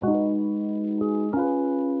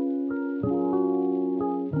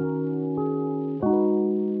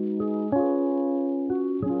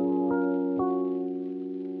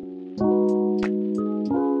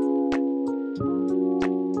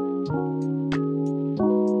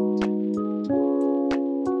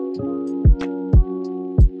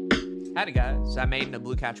I'm Aiden of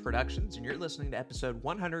Blue Couch Productions, and you're listening to episode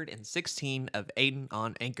 116 of Aiden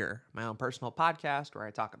on Anchor, my own personal podcast where I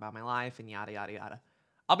talk about my life and yada, yada, yada.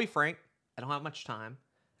 I'll be frank, I don't have much time.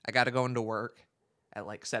 I got to go into work at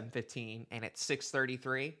like 7:15, and it's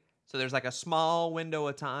 6:33, so there's like a small window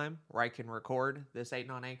of time where I can record this Aiden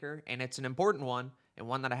on Anchor, and it's an important one, and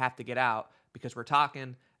one that I have to get out because we're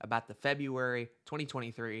talking about the February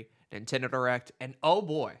 2023 Nintendo Direct, and oh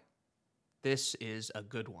boy, this is a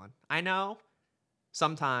good one. I know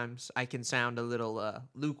sometimes I can sound a little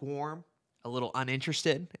lukewarm, a little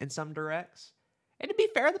uninterested in some directs. And to be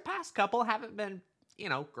fair, the past couple haven't been,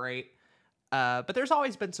 great. But there's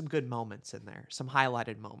always been some good moments in there, some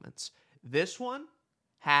highlighted moments. This one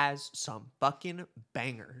has some fucking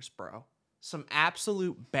bangers, bro. Some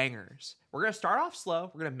absolute bangers. We're going to start off slow.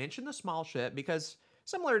 We're going to mention the small shit because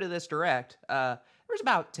similar to this direct, there's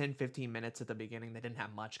about 10, 15 minutes at the beginning that didn't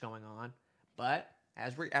have much going on. But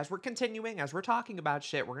as we're continuing, as we're talking about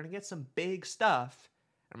shit, we're going to get some big stuff.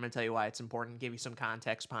 I'm going to tell you why it's important, give you some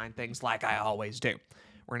context behind things like I always do.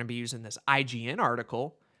 We're going to be using this IGN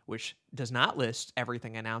article, which does not list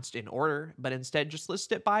everything announced in order, but instead just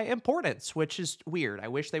list it by importance, which is weird. I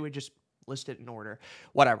wish they would just list it in order.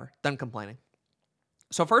 Whatever, done complaining.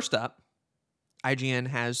 So first up, IGN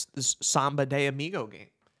has this Samba de Amigo game.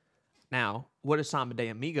 Now, what is Samba de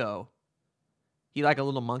Amigo? You like a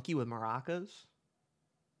little monkey with maracas?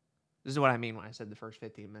 This is what I mean when I said the first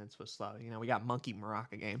 15 minutes was slow. We got monkey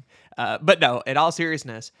maraca game. But no, in all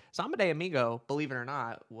seriousness, Samba de Amigo, believe it or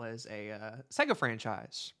not, was a Sega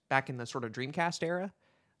franchise back in the sort of Dreamcast era.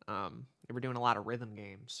 They were doing a lot of rhythm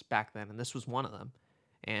games back then, and this was one of them.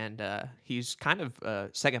 And he's kind of a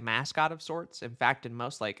Sega mascot of sorts. In fact, in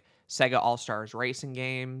most like Sega All-Stars racing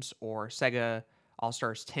games or Sega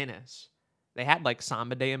All-Stars tennis, they had like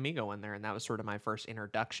Samba de Amigo in there, and that was sort of my first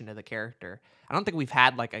introduction to the character. I don't think we've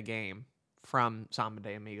had like a game from Samba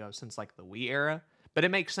de Amigo since like the Wii era, but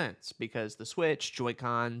it makes sense because the Switch,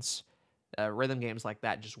 Joy-Cons, rhythm games like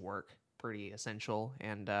that just work pretty essential.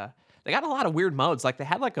 And they got a lot of weird modes. Like they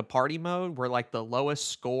had like a party mode where like the lowest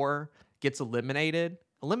score gets eliminated.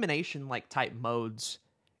 Elimination like type modes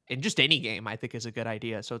in just any game I think is a good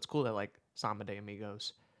idea. So it's cool that like Samba de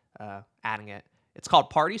Amigos adding it. It's called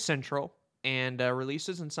Party Central and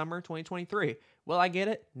releases in summer 2023. Will I get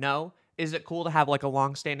it? No. Is it cool to have like a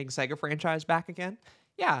long-standing Sega franchise back again?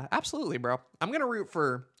 Yeah, absolutely, bro. I'm going to root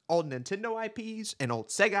for old Nintendo IPs and old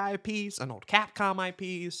Sega IPs and old Capcom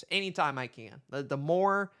IPs anytime I can. The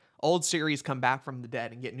more old series come back from the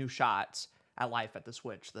dead and get new shots at life at the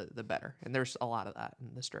Switch, the better. And there's a lot of that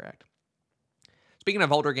in this direct. Speaking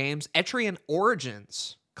of older games, Etrian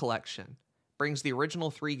Origins Collection brings the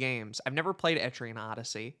original 3 games. I've never played Etrian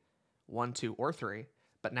Odyssey 1, 2, or 3,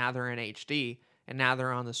 but now they're in HD, and now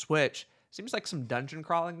they're on the Switch. Seems like some dungeon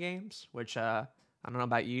crawling games, which I don't know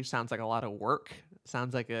about you, sounds like a lot of work.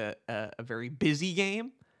 Sounds like a very busy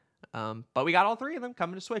game. But we got all 3 of them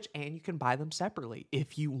coming to Switch, and you can buy them separately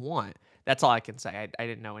if you want. That's all I can say. I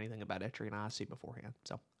didn't know anything about Etrian Odyssey beforehand,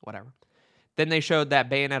 so whatever. Then they showed that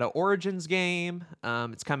Bayonetta Origins game.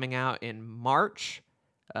 It's coming out in March.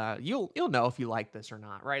 You'll know if you like this or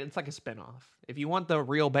not, right? It's like a spinoff. If you want the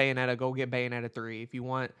real Bayonetta, go get Bayonetta 3. If you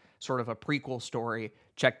want sort of a prequel story,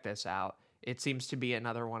 check this out. It seems to be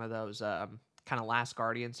another one of those kind of Last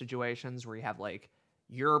Guardian situations where you have like,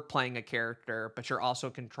 you're playing a character, but you're also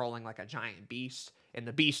controlling like a giant beast, and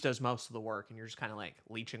the beast does most of the work, and you're just kind of like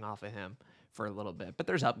leeching off of him for a little bit. But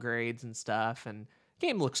there's upgrades and stuff, and the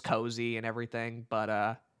game looks cozy and everything, but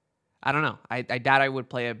I don't know. I doubt I would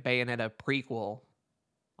play a Bayonetta prequel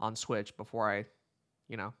on Switch before I,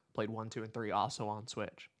 played 1, 2, and 3 also on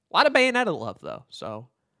Switch. A lot of Bayonetta love, though, so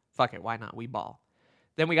fuck it, why not? We ball.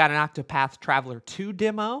 Then we got an Octopath Traveler 2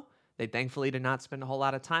 demo. They thankfully did not spend a whole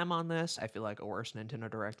lot of time on this. I feel like a worse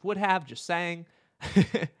Nintendo Direct would have, just saying.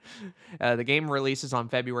 The game releases on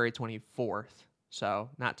February 24th, so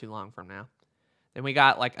not too long from now. Then we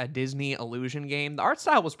got like a Disney Illusion game. The art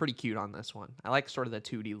style was pretty cute on this one. I like sort of the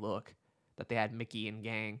 2D look that they had Mickey and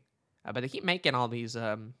gang. But they keep making all these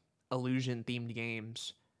Illusion-themed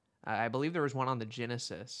games. I believe there was one on the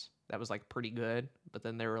Genesis that was like pretty good, but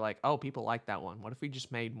then they were like, oh, people like that one. What if we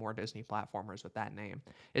just made more Disney platformers with that name?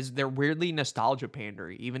 They're weirdly nostalgia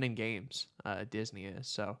pandery, even in games, Disney is,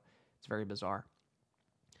 so it's very bizarre.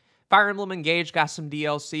 Fire Emblem Engage got some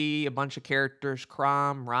DLC, a bunch of characters,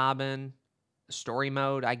 Chrom, Robin, story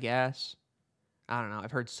mode, I guess. I don't know,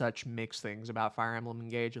 I've heard such mixed things about Fire Emblem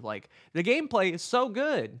Engage of like, the gameplay is so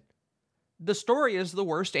good. The story is the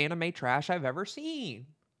worst anime trash I've ever seen.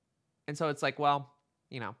 And so it's like, well,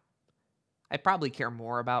 I probably care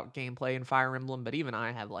more about gameplay in Fire Emblem, but even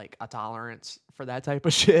I have like a tolerance for that type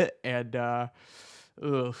of shit. And I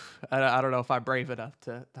don't know if I'm brave enough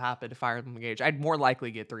to hop into Fire Emblem Engage. I'd more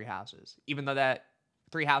likely get Three Houses, even though that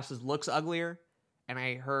Three Houses looks uglier, and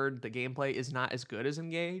I heard the gameplay is not as good as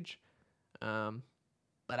Engage.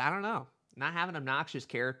 But I don't know. Not having obnoxious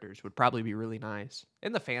characters would probably be really nice.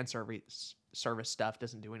 And the fan service stuff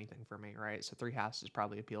doesn't do anything for me, right? So Three Houses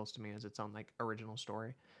probably appeals to me as its own like original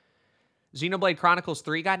story. Xenoblade Chronicles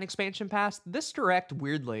 3 got an expansion pass. This direct,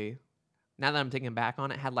 weirdly, now that I'm thinking back on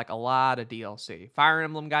it, had like a lot of DLC. Fire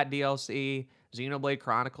Emblem got DLC. Xenoblade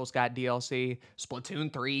Chronicles got DLC.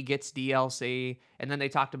 Splatoon 3 gets DLC. And then they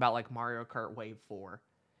talked about like Mario Kart Wave 4.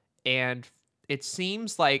 And it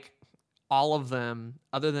seems like all of them,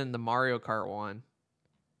 other than the Mario Kart one,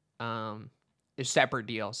 is separate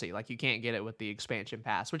DLC. Like you can't get it with the expansion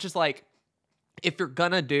pass, which is like, if you're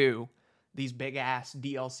gonna do these big ass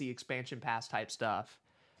DLC expansion pass type stuff,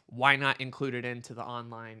 why not include it into the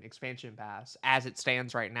online expansion pass? As it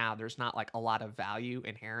stands right now, there's not like a lot of value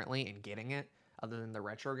inherently in getting it other than the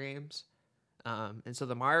retro games. And so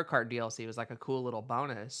the Mario Kart DLC was like a cool little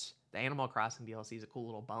bonus. The Animal Crossing DLC is a cool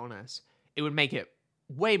little bonus. It would make it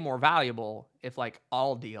way more valuable if like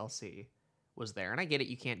all DLC was there. And I get it,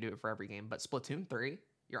 you can't do it for every game, but Splatoon 3,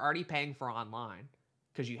 you're already paying for online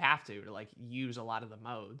because you have to like use a lot of the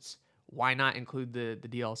modes. Why not include the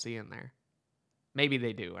DLC in there? Maybe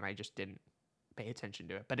they do, and I just didn't pay attention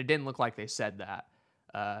to it. But it didn't look like they said that.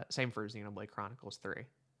 Same for Xenoblade Chronicles 3.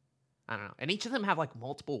 I don't know. And each of them have like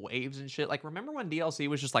multiple waves and shit. Like, remember when DLC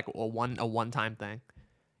was just like a one-time thing?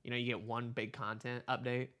 You know, you get one big content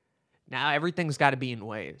update. Now everything's got to be in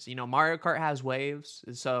waves. You know, Mario Kart has waves,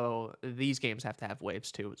 so these games have to have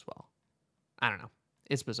waves too as well. I don't know.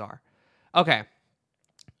 It's bizarre. Okay.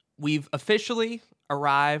 We've officially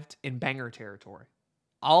arrived in banger territory.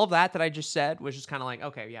 All of that I just said was just kind of like,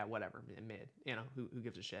 okay, yeah, whatever, mid. You know, who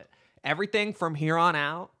gives a shit? Everything from here on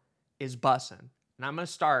out is bussin'. And I'm going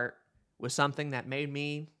to start with something that made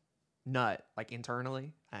me nut, like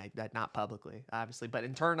internally. Not publicly, obviously, but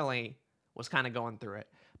internally was kind of going through it.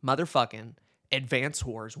 Motherfucking Advance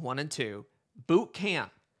Wars 1 and 2 Boot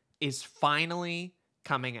Camp is finally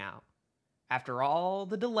coming out. After all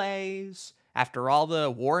the delays, after all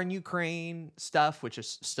the war in Ukraine stuff, which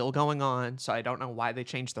is still going on, so I don't know why they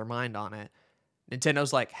changed their mind on it,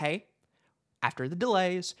 Nintendo's like, hey, after the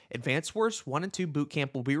delays, Advance Wars 1 and 2 Boot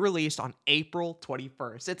Camp will be released on April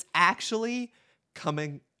 21st. It's actually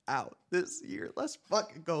coming out this year. Let's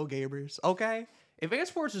fucking go, gamers, okay?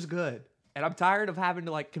 Advance Wars is good, and I'm tired of having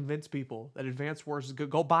to, like, convince people that Advance Wars is good.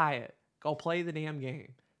 Go buy it. Go play the damn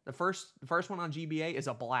game. The first one on GBA is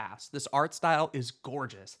a blast. This art style is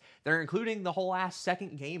gorgeous. They're including the whole ass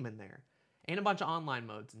second game in there and a bunch of online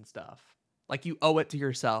modes and stuff. Like, you owe it to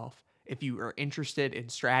yourself if you are interested in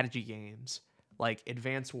strategy games like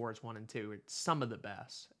Advance Wars 1 and 2. It's some of the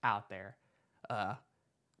best out there.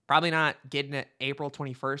 Probably not getting it April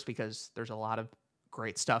 21st because there's a lot of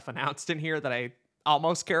great stuff announced in here that I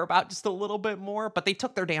almost care about just a little bit more, but they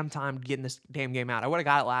took their damn time getting this damn game out. I would have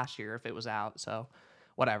got it last year if it was out, so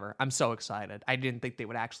whatever. I'm so excited. I didn't think they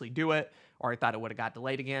would actually do it, or I thought it would have got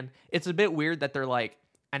delayed again. It's a bit weird that they're like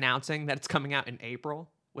announcing that it's coming out in April.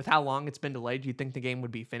 With how long it's been delayed, you'd think the game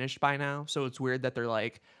would be finished by now. So it's weird that they're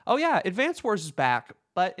like, oh yeah, Advance Wars is back,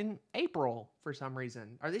 but in April for some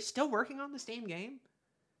reason. Are they still working on this damn game?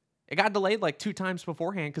 It got delayed like 2 times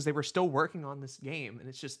beforehand because they were still working on this game. And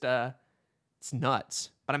it's just, it's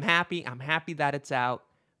nuts. But I'm happy. I'm happy that it's out.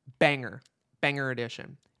 Banger. Banger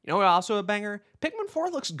edition. You know what, also a banger? Pikmin 4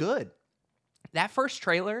 looks good. That first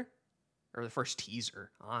trailer, or the first teaser,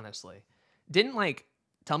 honestly, didn't like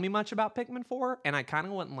tell me much about Pikmin 4, and I kind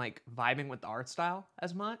of wasn't like vibing with the art style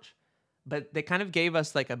as much, but they kind of gave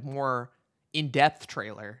us like a more in-depth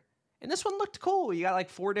trailer, and this one looked cool. You got like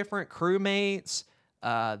 4 different crewmates.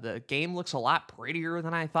 The game looks a lot prettier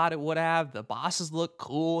than I thought it would have. The bosses look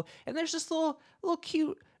cool, and there's this little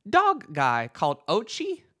cute dog guy called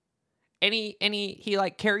Ochi. And he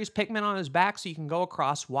like carries Pikmin on his back so you can go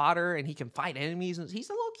across water and he can fight enemies. And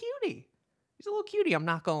he's a little cutie. He's a little cutie, I'm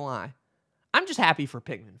not gonna lie. I'm just happy for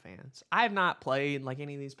Pikmin fans. I have not played like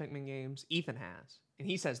any of these Pikmin games. Ethan has, and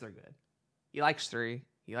he says they're good. He likes 3,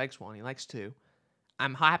 he likes 1, he likes 2.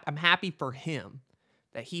 I'm happy for him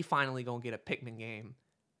that he finally gonna get a Pikmin game,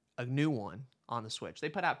 a new one on the Switch. They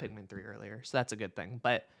put out Pikmin 3 earlier, so that's a good thing.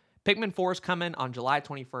 But Pikmin 4 is coming on July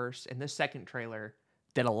 21st, and this second trailer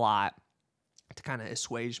did a lot to kind of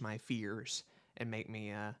assuage my fears and make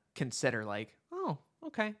me consider like, oh,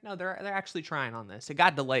 okay, no, they're actually trying on this. It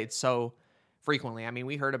got delayed so frequently. I mean,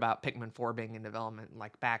 we heard about Pikmin 4 being in development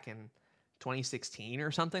like back in 2016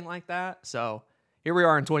 or something like that. So here we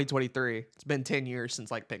are in 2023. It's been 10 years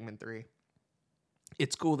since like Pikmin 3.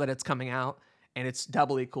 It's cool that it's coming out, and it's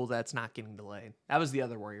doubly cool that it's not getting delayed. That was the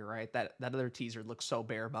other worry, right? That other teaser looked so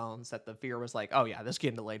bare bones that the fear was like, oh yeah, this is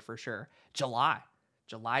getting delayed for sure. July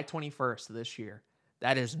 21st of this year.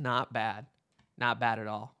 That is not bad. Not bad at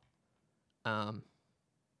all.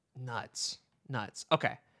 Nuts.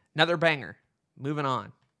 Okay, another banger. Moving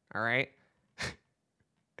on. All right.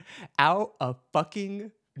 Out of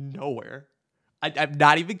fucking nowhere. I'm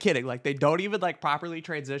not even kidding. Like, they don't even like properly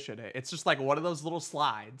transition it. It's just like one of those little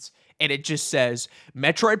slides, and it just says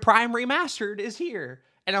Metroid Prime Remastered is here.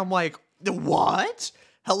 And I'm like, what?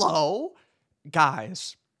 Hello?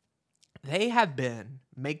 Guys, they have been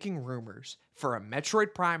making rumors for a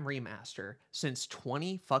Metroid Prime remaster since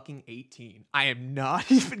 2018. I am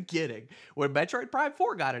not even kidding. When Metroid Prime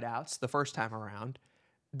 4 got announced the first time around,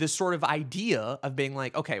 this sort of idea of being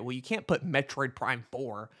like, okay, well, you can't put Metroid Prime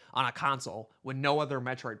 4 on a console with no other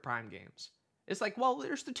Metroid Prime games. It's like, well,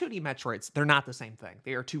 there's the 2D Metroids. They're not the same thing.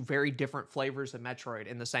 They are two very different flavors of Metroid,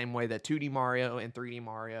 in the same way that 2D Mario and 3D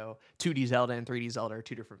Mario, 2D Zelda and 3D Zelda are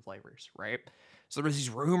two different flavors, right? So there was these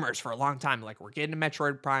rumors for a long time, like, we're getting a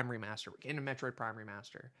Metroid Prime remaster. We're getting a Metroid Prime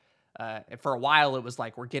remaster. And for a while, it was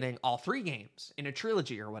like, we're getting all three games in a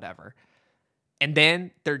trilogy or whatever. And then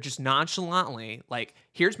they're just nonchalantly like,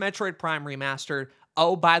 here's Metroid Prime Remastered.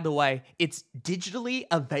 Oh, by the way, it's digitally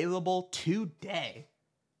available today.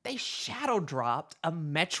 They shadow dropped a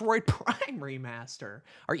Metroid Prime Remaster.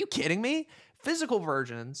 Are you kidding me? Physical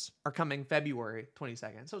versions are coming February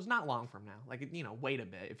 22nd. So it's not long from now. Like, you know, wait a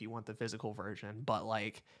bit if you want the physical version. But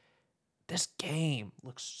like, this game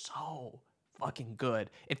looks so fucking good.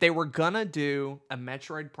 If they were gonna do a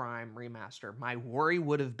Metroid Prime Remaster, my worry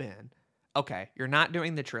would have been, okay, you're not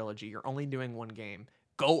doing the trilogy. You're only doing one game.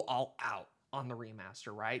 Go all out on the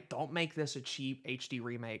remaster, right? Don't make this a cheap HD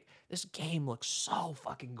remake. This game looks so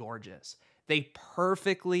fucking gorgeous. They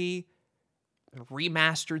perfectly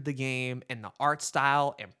remastered the game and the art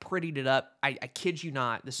style and prettied it up. I kid you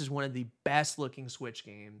not, this is one of the best looking Switch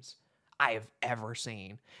games I have ever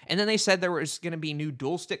seen. And then they said there was going to be new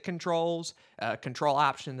dual stick controls, control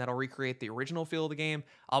option that'll recreate the original feel of the game.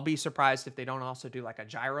 I'll be surprised if they don't also do like a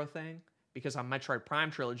gyro thing, because on Metroid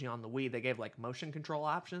Prime Trilogy on the Wii, they gave like motion control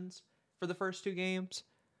options for the first two games.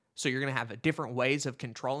 So you're going to have different ways of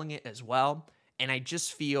controlling it as well. And I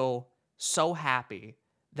just feel so happy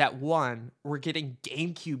that, one, we're getting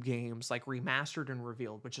GameCube games like remastered and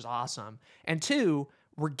revealed, which is awesome. And two,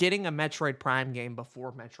 we're getting a Metroid Prime game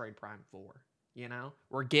before Metroid Prime 4. You know,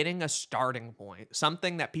 we're getting a starting point,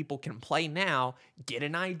 something that people can play now, get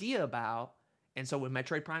an idea about. And so when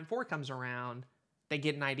Metroid Prime 4 comes around, they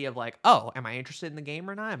get an idea of like, oh, am I interested in the game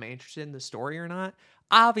or not? Am I interested in the story or not?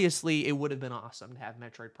 Obviously, it would have been awesome to have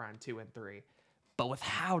Metroid Prime 2 and 3. But with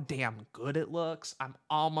how damn good it looks, I'm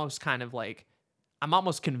almost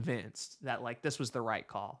convinced that like this was the right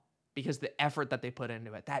call, because the effort that they put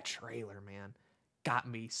into it, that trailer, man, got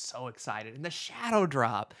me so excited. And the shadow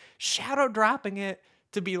dropping it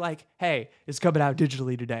to be like, hey, it's coming out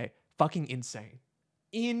digitally today. Fucking insane.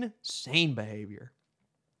 Insane behavior.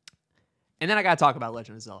 And then I got to talk about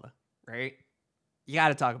Legend of Zelda, right? You got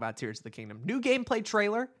to talk about Tears of the Kingdom. New gameplay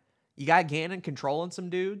trailer. You got Ganon controlling some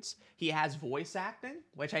dudes. He has voice acting,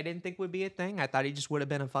 which I didn't think would be a thing. I thought he just would have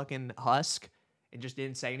been a fucking husk and just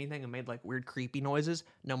didn't say anything and made like weird creepy noises.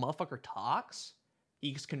 No, motherfucker talks.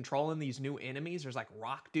 He's controlling these new enemies. There's like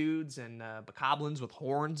rock dudes and bokoblins with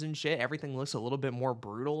horns and shit. Everything looks a little bit more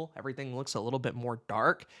brutal. Everything looks a little bit more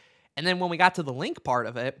dark. And then when we got to the Link part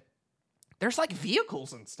of it, there's like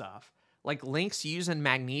vehicles and stuff. Like Link's using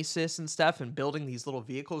magnesis and stuff and building these little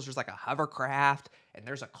vehicles. There's like a hovercraft and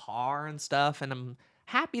there's a car and stuff. And I'm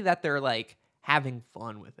happy that they're like having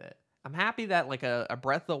fun with it. I'm happy that like a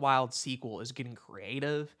Breath of the Wild sequel is getting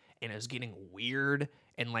creative and is getting weird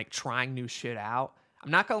and like trying new shit out.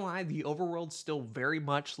 I'm not gonna lie, the overworld still very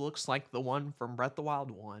much looks like the one from Breath of the Wild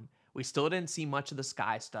 1. We still didn't see much of the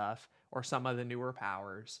sky stuff or some of the newer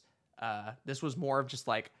powers. This was more of just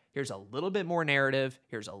like, here's a little bit more narrative,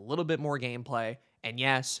 here's a little bit more gameplay, and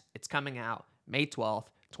yes, it's coming out May 12th,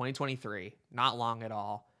 2023, not long at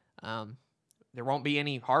all. There won't be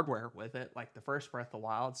any hardware with it like the first Breath of the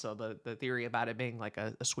Wild, so the theory about it being like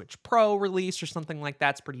a Switch Pro release or something like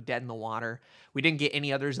that's pretty dead in the water. We didn't get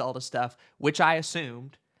any other Zelda stuff, which I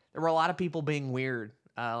assumed. There were a lot of people being weird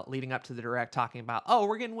leading up to the Direct talking about, oh,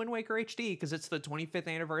 we're getting Wind Waker HD because it's the 25th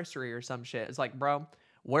anniversary or some shit. It's like, bro,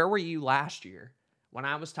 where were you last year when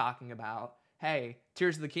I was talking about, hey,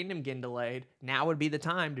 Tears of the Kingdom getting delayed, now would be the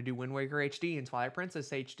time to do Wind Waker HD and Twilight Princess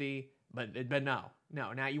HD? But no.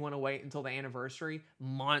 Now you want to wait until the anniversary,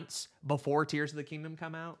 months before Tears of the Kingdom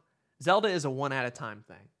come out. Zelda is a one at a time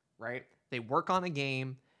thing, right? They work on a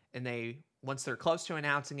game, and once they're close to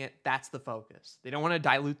announcing it, that's the focus. They don't want to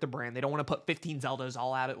dilute the brand. They don't want to put 15 Zeldas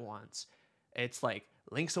all out at once. It's like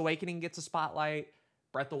Link's Awakening gets a spotlight,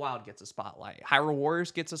 Breath of the Wild gets a spotlight, Hyrule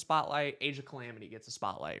Warriors gets a spotlight, Age of Calamity gets a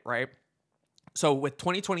spotlight, right? So with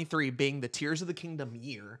 2023 being the Tears of the Kingdom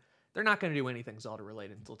year, they're not going to do anything Zelda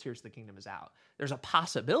related until Tears of the Kingdom is out. There's a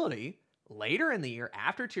possibility later in the year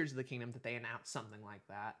after Tears of the Kingdom that they announce something like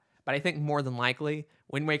that. But I think more than likely,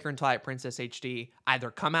 Wind Waker and Twilight Princess HD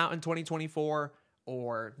either come out in 2024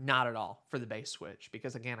 or not at all for the base Switch.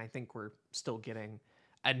 Because again, I think we're still getting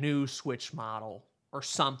a new Switch model or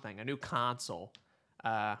something, a new console.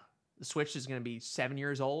 The Switch is going to be 7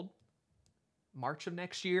 years old, March of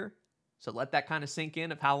next year. So let that kind of sink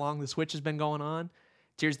in of how long the Switch has been going on.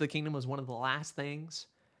 Tears of the Kingdom was one of the last things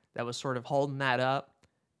that was sort of holding that up.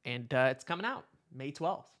 And it's coming out May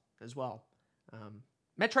 12th as well.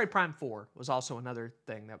 Metroid Prime 4 was also another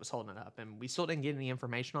thing that was holding it up. And we still didn't get any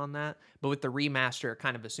information on that. But with the remaster, it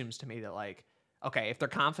kind of assumes to me that, like, okay, if they're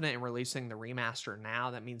confident in releasing the remaster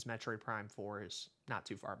now, that means Metroid Prime 4 is not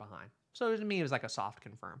too far behind. So to me, it was like a soft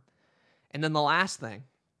confirm. And then the last thing,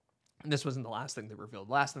 and this wasn't the last thing they revealed.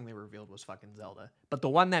 The last thing they revealed was fucking Zelda. But the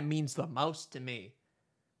one that means the most to me,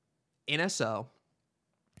 NSO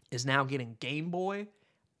is now getting Game Boy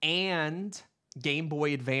and Game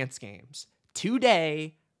Boy Advance games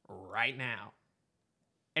today, right now.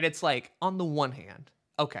 And it's like, on the one hand,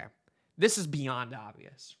 okay, this is beyond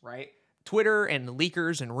obvious, right? Twitter and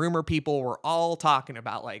leakers and rumor people were all talking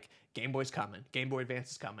about, like, Game Boy's coming, Game Boy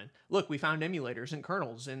Advance is coming. Look, we found emulators and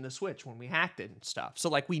kernels in the Switch when we hacked it and stuff. So,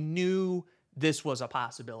 like, we knew this was a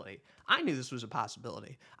possibility. I knew this was a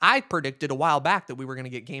possibility. I predicted a while back that we were going to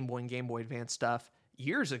get Game Boy and Game Boy Advance stuff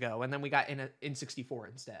years ago, and then we got N64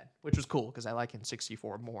 instead, which was cool because I like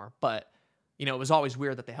N64 more. But, you know, it was always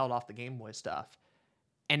weird that they held off the Game Boy stuff.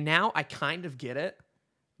 And now I kind of get it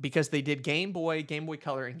because they did Game Boy, Game Boy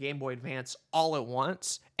Color, and Game Boy Advance all at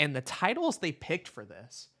once, and the titles they picked for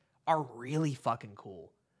this are really fucking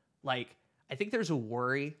cool. Like, I think there's a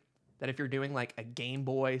worry that if you're doing like a Game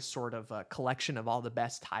Boy sort of a collection of all the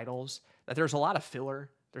best titles, that there's a lot of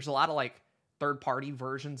filler. There's a lot of like third-party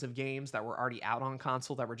versions of games that were already out on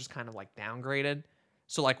console that were just kind of like downgraded.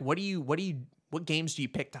 So like, what games do you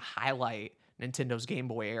pick to highlight Nintendo's Game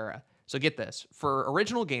Boy era? So get this. For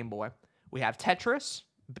original Game Boy, we have Tetris,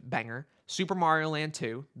 banger, Super Mario Land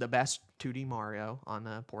 2, the best 2D Mario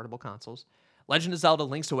on portable consoles, Legend of Zelda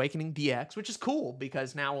Link's Awakening DX, which is cool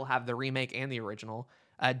because now we'll have the remake and the original.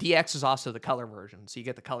 DX is also the color version, so you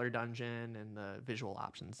get the color dungeon and the visual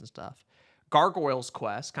options and stuff. Gargoyle's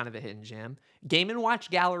Quest, kind of a hidden gem. Game & Watch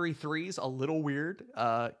Gallery 3 is a little weird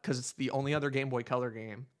because it's the only other Game Boy Color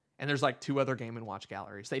game, and there's like 2 other Game & Watch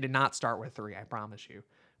galleries. They did not start with 3, I promise you,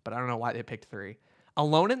 but I don't know why they picked 3.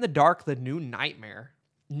 Alone in the Dark, The New Nightmare.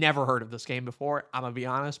 Never heard of this game before, I'm going to be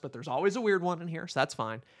honest, but there's always a weird one in here, so that's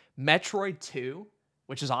fine. Metroid 2,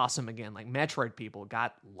 which is awesome again. Like, Metroid people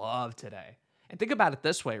got love today. And think about it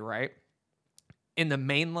this way, right? In the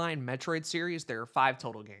mainline Metroid series, there are 5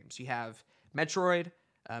 total games. You have Metroid,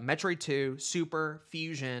 Metroid 2, Super,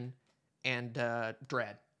 Fusion, and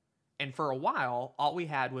Dread. And for a while, all we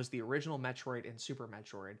had was the original Metroid and Super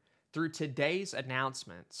Metroid. Through today's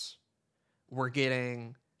announcements, we're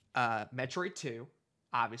getting Metroid 2,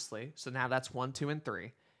 obviously. So now that's 1, 2, and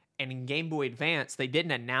 3. And in Game Boy Advance, they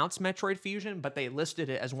didn't announce Metroid Fusion, but they listed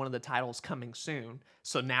it as one of the titles coming soon.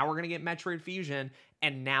 So now we're going to get Metroid Fusion,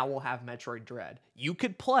 and now we'll have Metroid Dread. You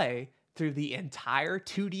could play through the entire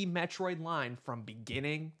 2D Metroid line from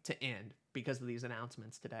beginning to end because of these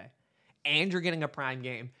announcements today. And you're getting a Prime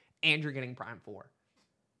game, and you're getting Prime 4.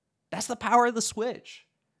 That's the power of the Switch.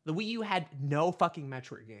 The Wii U had no fucking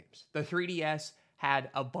Metroid games. The 3DS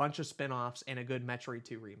had a bunch of spin-offs and a good Metroid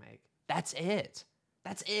 2 remake. That's it.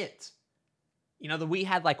 That's it. You know, the Wii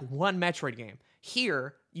had like 1 Metroid game.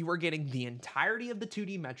 Here, you were getting the entirety of the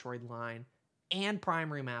 2D Metroid line and Prime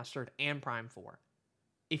Remastered and Prime 4.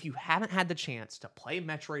 If you haven't had the chance to play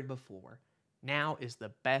Metroid before, now is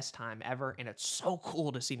the best time ever, and it's so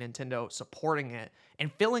cool to see Nintendo supporting it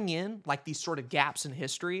and filling in like these sort of gaps in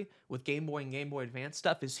history with Game Boy and Game Boy Advance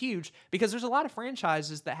stuff is huge because there's a lot of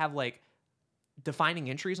franchises that have like defining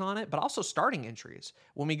entries on it, but also starting entries.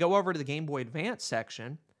 When we go over to the Game Boy Advance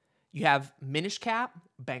section, you have Minish Cap,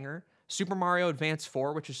 banger, Super Mario Advance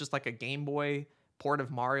 4, which is just like a Game Boy port of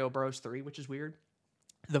Mario Bros. 3, which is weird.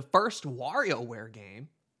 The first WarioWare game,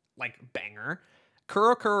 like banger.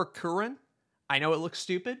 Kurokurukurin. I know it looks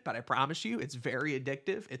stupid, but I promise you, it's very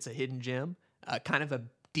addictive. It's a hidden gem. Kind of a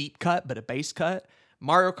deep cut, but a bass cut.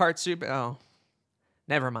 Mario Kart Super. Oh,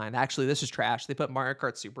 never mind. Actually, this is trash. They put Mario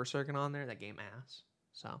Kart Super Circuit on there. That game ass.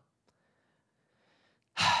 So,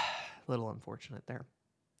 a little unfortunate there.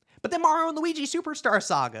 But then Mario and Luigi Superstar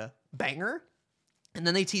Saga, banger. And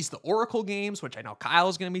then they teased the Oracle games, which I know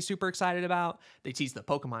Kyle's going to be super excited about. They teased the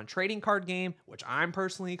Pokemon trading card game, which I'm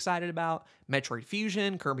personally excited about. Metroid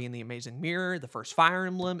Fusion, Kirby and the Amazing Mirror, the first Fire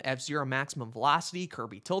Emblem, F-Zero Maximum Velocity,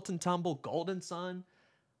 Kirby Tilt and Tumble, Golden Sun.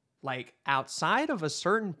 Like, outside of a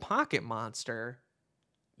certain Pocket Monster,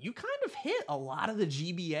 you kind of hit a lot of the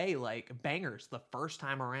GBA, like, bangers the first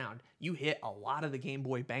time around. You hit a lot of the Game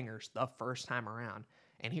Boy bangers the first time around.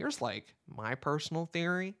 And here's, like, my personal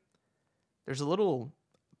theory. There's a little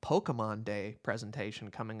Pokemon Day presentation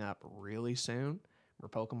coming up really soon where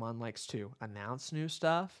Pokemon likes to announce new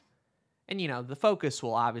stuff. And, you know, the focus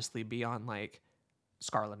will obviously be on, like,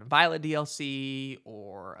 Scarlet and Violet DLC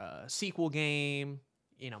or a sequel game,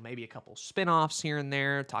 you know, maybe a couple spin-offs here and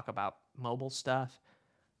there, talk about mobile stuff.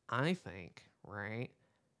 I think, right,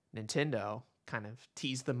 Nintendo kind of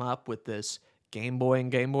teased them up with this Game Boy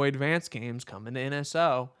and Game Boy Advance games coming to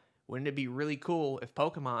NSO. Wouldn't it be really cool if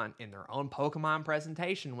Pokemon, in their own Pokemon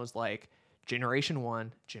presentation, was like, Generation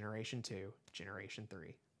 1, Generation 2, Generation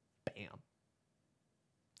 3. Bam.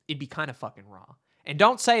 It'd be kind of fucking raw. And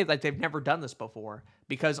don't say that they've never done this before,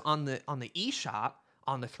 because on the eShop,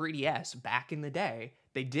 on the 3DS, back in the day,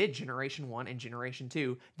 they did Generation 1 and Generation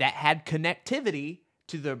 2 that had connectivity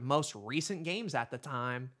to the most recent games at the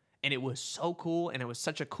time. And it was so cool, and it was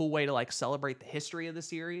such a cool way to, like, celebrate the history of the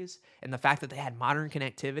series and the fact that they had modern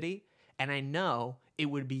connectivity. And I know it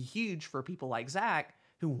would be huge for people like Zach,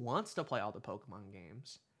 who wants to play all the Pokemon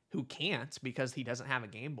games, who can't because he doesn't have a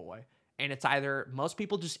Game Boy. And it's either, most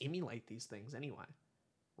people just emulate these things anyway,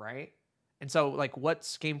 right? And so, like,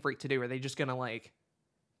 what's Game Freak to do? Are they just gonna, like,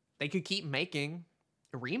 they could keep making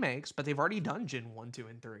remakes, but they've already done Gen 1, 2,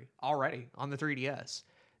 and 3 already on the 3DS.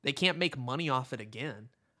 They can't make money off it again.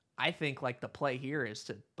 I think, like, the play here is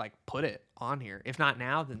to, like, put it on here. If not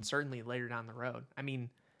now, then certainly later down the road. I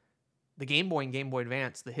mean, the Game Boy and Game Boy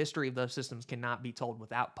Advance, the history of those systems cannot be told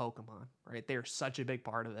without Pokemon, right? They're such a big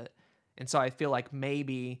part of it. And so I feel like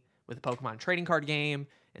maybe with the Pokemon trading card game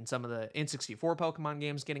and some of the N64 Pokemon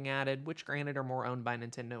games getting added, which granted are more owned by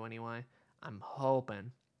Nintendo anyway, I'm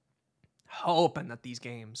hoping that these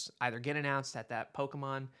games either get announced at that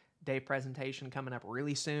Pokemon Day presentation coming up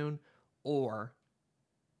really soon, or,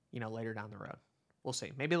 you know, later down the road. We'll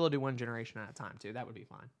see. Maybe they'll do one generation at a time, too. That would be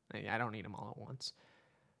fine. I don't need them all at once.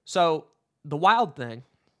 So, the wild thing,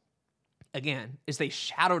 again, is they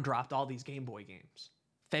shadow dropped all these Game Boy games.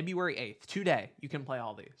 February 8th, today, you can play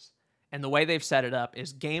all these. And the way they've set it up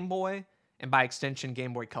is Game Boy, and by extension,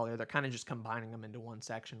 Game Boy Color, they're kind of just combining them into one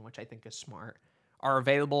section, which I think is smart, are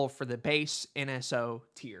available for the base NSO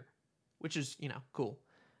tier, which is, you know, cool.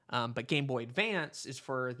 But Game Boy Advance is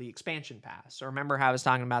for the expansion pass. So remember how I was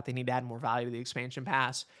talking about they need to add more value to the expansion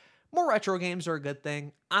pass? More retro games are a good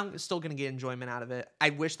thing. I'm still going to get enjoyment out of it. I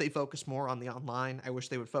wish they focused more on the online. I wish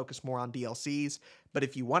they would focus more on DLCs. But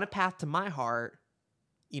if you want a path to my heart,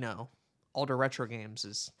 you know, older retro games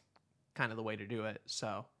is kind of the way to do it.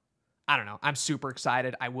 So, I don't know. I'm super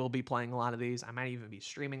excited. I will be playing a lot of these. I might even be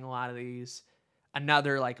streaming a lot of these.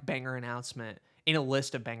 Another, like, banger announcement in a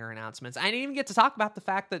list of banger announcements. I didn't even get to talk about the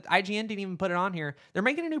fact that IGN didn't even put it on here. They're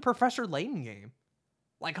making a new Professor Layton game.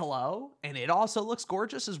 Like, hello? And it also looks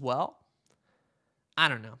gorgeous as well. I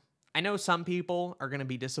don't know. I know some people are going to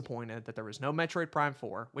be disappointed that there was no Metroid Prime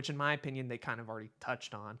 4, which in my opinion, they kind of already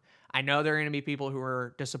touched on. I know there are going to be people who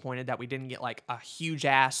are disappointed that we didn't get, like, a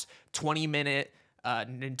huge-ass 20-minute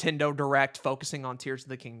Nintendo Direct focusing on Tears of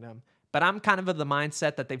the Kingdom. But I'm kind of the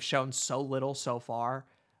mindset that they've shown so little so far,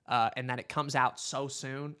 and that it comes out so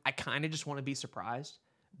soon. I kind of just want to be surprised.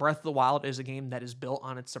 Breath of the Wild is a game that is built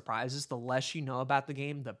on its surprises. The less you know about the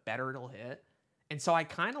game, the better it'll hit. And so I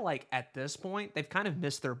kind of, like, at this point, they've kind of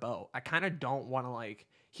missed their boat. I kind of don't want to, like,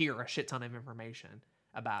 hear a shit ton of information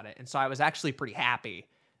about it. And so I was actually pretty happy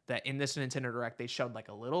that in this Nintendo Direct, they showed, like,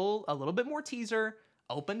 a little bit more teaser,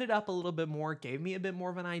 opened it up a little bit more, gave me a bit more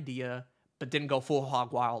of an idea, but didn't go full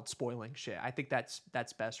hog wild spoiling shit. I think that's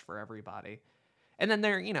best for everybody. And then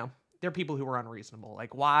there are people who were unreasonable.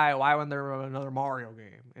 Like, why wasn't there another Mario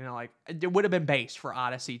game? You know, like, it would have been based for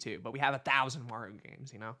Odyssey too, but we have 1,000 Mario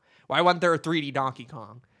games, you know? Why wasn't there a 3D Donkey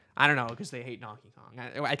Kong? I don't know, because they hate Donkey Kong.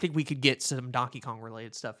 I think we could get some Donkey Kong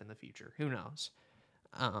related stuff in the future. Who knows?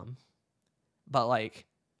 But, like,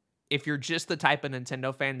 if you're just the type of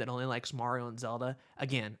Nintendo fan that only likes Mario and Zelda,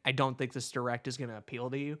 again, I don't think this Direct is going to appeal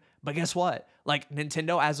to you. But guess what? Like,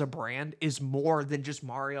 Nintendo as a brand is more than just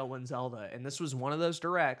Mario and Zelda. And this was one of those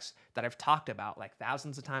Directs that I've talked about like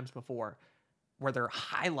thousands of times before, where they're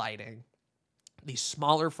highlighting these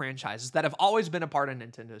smaller franchises that have always been a part of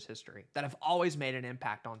Nintendo's history, that have always made an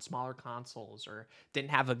impact on smaller consoles or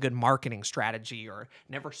didn't have a good marketing strategy or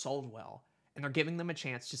never sold well. And they're giving them a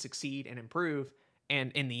chance to succeed and improve.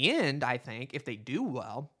 And in the end, I think if they do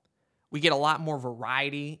well, we get a lot more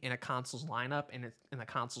variety in a console's lineup and in the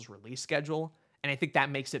console's release schedule. And I think that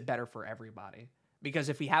makes it better for everybody. Because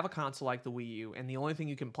if we have a console like the Wii U and the only thing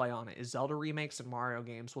you can play on it is Zelda remakes and Mario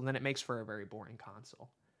games, well, then it makes for a very boring console.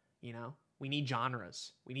 You know, we need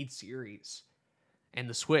genres, we need series. And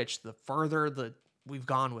the Switch, the further we've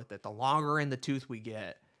gone with it, the longer in the tooth we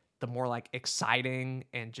get, the more like exciting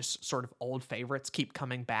and just sort of old favorites keep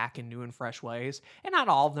coming back in new and fresh ways. And not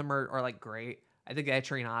all of them are like great. I think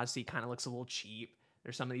Etrian Odyssey kind of looks a little cheap.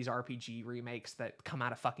 There's some of these RPG remakes that come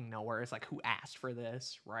out of fucking nowhere. It's like, who asked for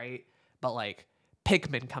this, right? But like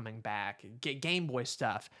Pikmin coming back, Game Boy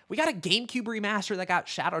stuff. We got a GameCube remaster that got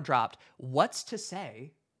shadow dropped. What's to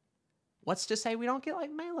say we don't get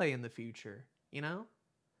like Melee in the future, you know?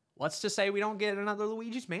 What's to say we don't get another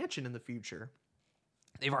Luigi's Mansion in the future?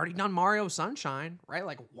 They've already done Mario Sunshine, right?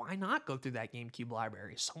 Like, why not go through that GameCube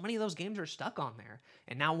library? So many of those games are stuck on there.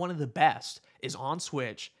 And now one of the best is on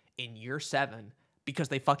Switch in year 7 because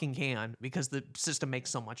they fucking can, because the system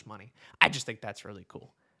makes so much money. I just think that's really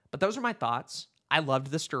cool. But those are my thoughts. I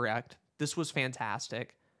loved this Direct. This was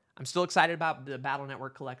fantastic. I'm still excited about the Battle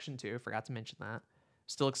Network collection too. Forgot to mention that.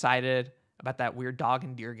 Still excited about that weird dog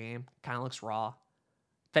and deer game. Kind of looks raw.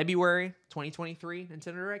 February 2023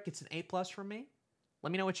 Nintendo Direct gets an A+ from me.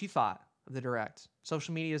 Let me know what you thought of the Direct.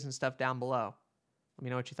 Social medias and stuff down below. Let me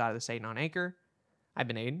know what you thought of this Aiden on Anchor. I've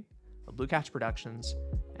been Aiden of Blue Couch Productions,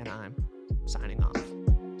 and I'm signing off.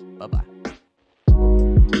 Bye-bye.